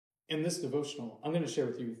In this devotional, I'm going to share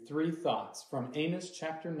with you 3 thoughts from Amos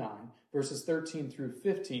chapter 9, verses 13 through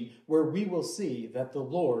 15, where we will see that the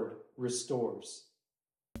Lord restores.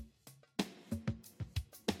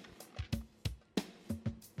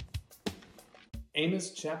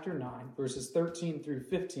 Amos chapter 9, verses 13 through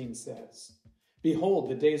 15 says, "Behold,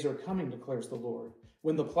 the days are coming, declares the Lord,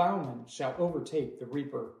 when the plowman shall overtake the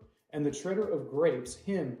reaper, and the treader of grapes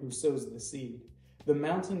him who sows the seed. The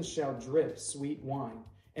mountains shall drip sweet wine,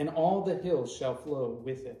 and all the hills shall flow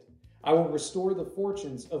with it. I will restore the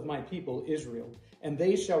fortunes of my people Israel, and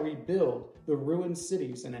they shall rebuild the ruined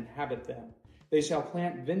cities and inhabit them. They shall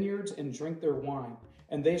plant vineyards and drink their wine,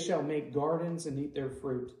 and they shall make gardens and eat their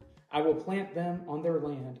fruit. I will plant them on their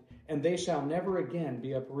land, and they shall never again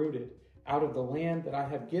be uprooted out of the land that I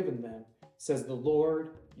have given them, says the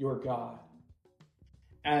Lord your God."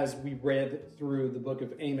 As we read through the book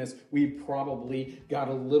of Amos, we probably got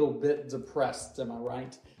a little bit depressed, am I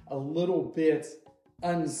right? A little bit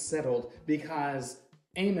unsettled because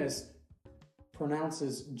Amos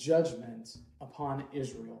pronounces judgment upon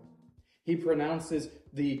Israel. He pronounces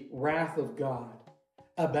the wrath of God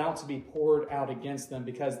about to be poured out against them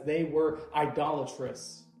because they were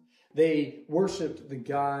idolatrous. They worshiped the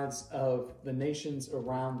gods of the nations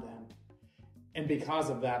around them. And because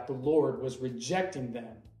of that, the Lord was rejecting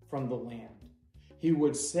them from the land. He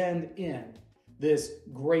would send in this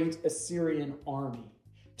great Assyrian army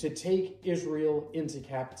to take Israel into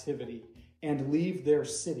captivity and leave their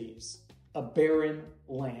cities a barren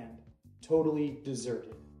land, totally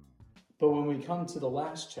deserted. But when we come to the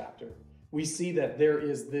last chapter, we see that there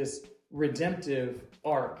is this redemptive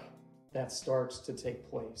arc that starts to take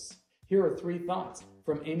place. Here are 3 thoughts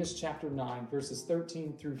from Amos chapter 9, verses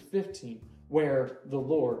 13 through 15, where the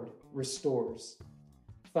Lord restores.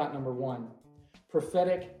 Thought number 1,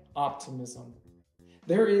 prophetic optimism.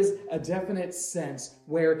 There is a definite sense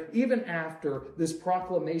where even after this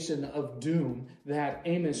proclamation of doom that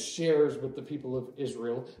Amos shares with the people of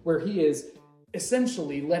Israel, where he is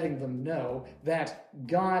essentially letting them know that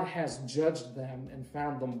God has judged them and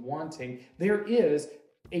found them wanting, there is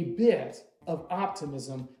a bit of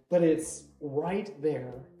optimism, but it's right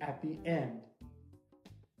there at the end.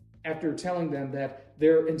 After telling them that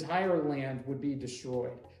their entire land would be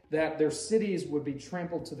destroyed, that their cities would be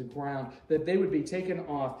trampled to the ground, that they would be taken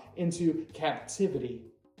off into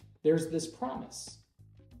captivity, there's this promise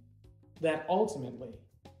that ultimately,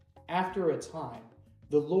 after a time,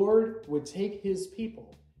 the Lord would take his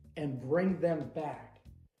people and bring them back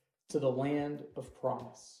to the land of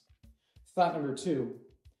promise. Thought number 2,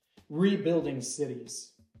 rebuilding cities.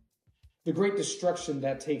 The great destruction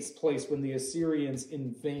that takes place when the Assyrians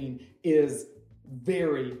invade is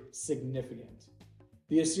very significant.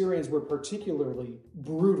 The Assyrians were particularly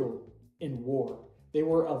brutal in war. They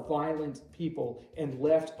were a violent people and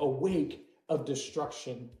left a wake of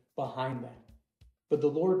destruction behind them. But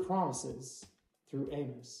the Lord promises through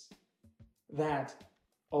Amos that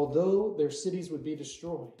although their cities would be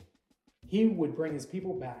destroyed, he would bring his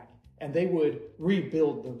people back and they would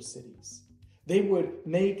rebuild those cities. They would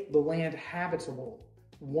make the land habitable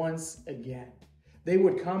once again. They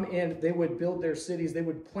would come in, they would build their cities, they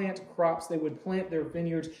would plant crops, they would plant their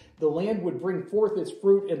vineyards. The land would bring forth its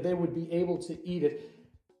fruit and they would be able to eat it.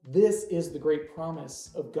 This is the great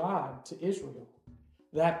promise of God to Israel,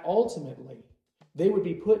 that ultimately they would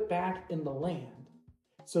be put back in the land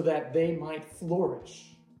so that they might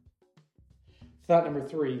flourish. Thought number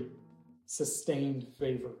 3, sustained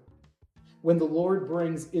favor. When the Lord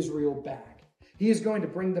brings Israel back, he is going to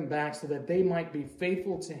bring them back so that they might be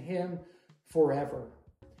faithful to him forever.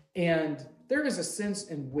 And there is a sense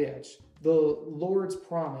in which the Lord's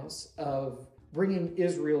promise of bringing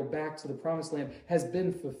Israel back to the promised land has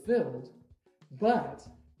been fulfilled, but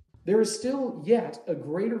there is still yet a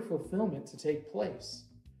greater fulfillment to take place,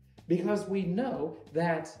 because we know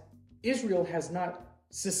that Israel has not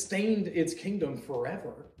sustained its kingdom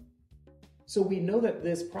forever. So we know that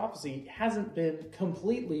this prophecy hasn't been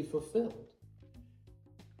completely fulfilled.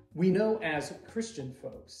 We know as Christian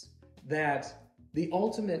folks that the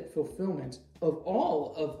ultimate fulfillment of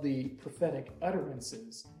all of the prophetic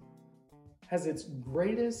utterances has its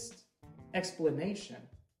greatest explanation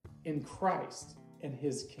in Christ and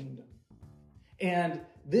his kingdom. And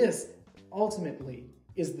this ultimately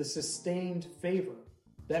is the sustained favor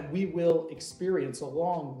that we will experience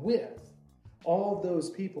along with all those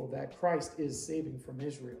people that Christ is saving from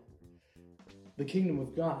Israel. The kingdom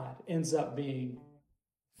of God ends up being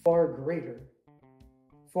far greater,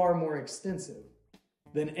 far more extensive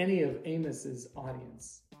than any of Amos's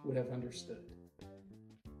audience would have understood.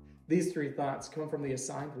 These 3 thoughts come from the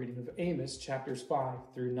assigned reading of Amos chapters 5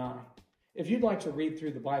 through 9. If you'd like to read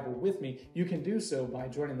through the Bible with me, you can do so by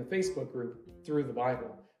joining the Facebook group Through the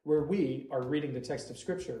Bible, where we are reading the text of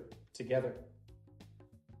Scripture together.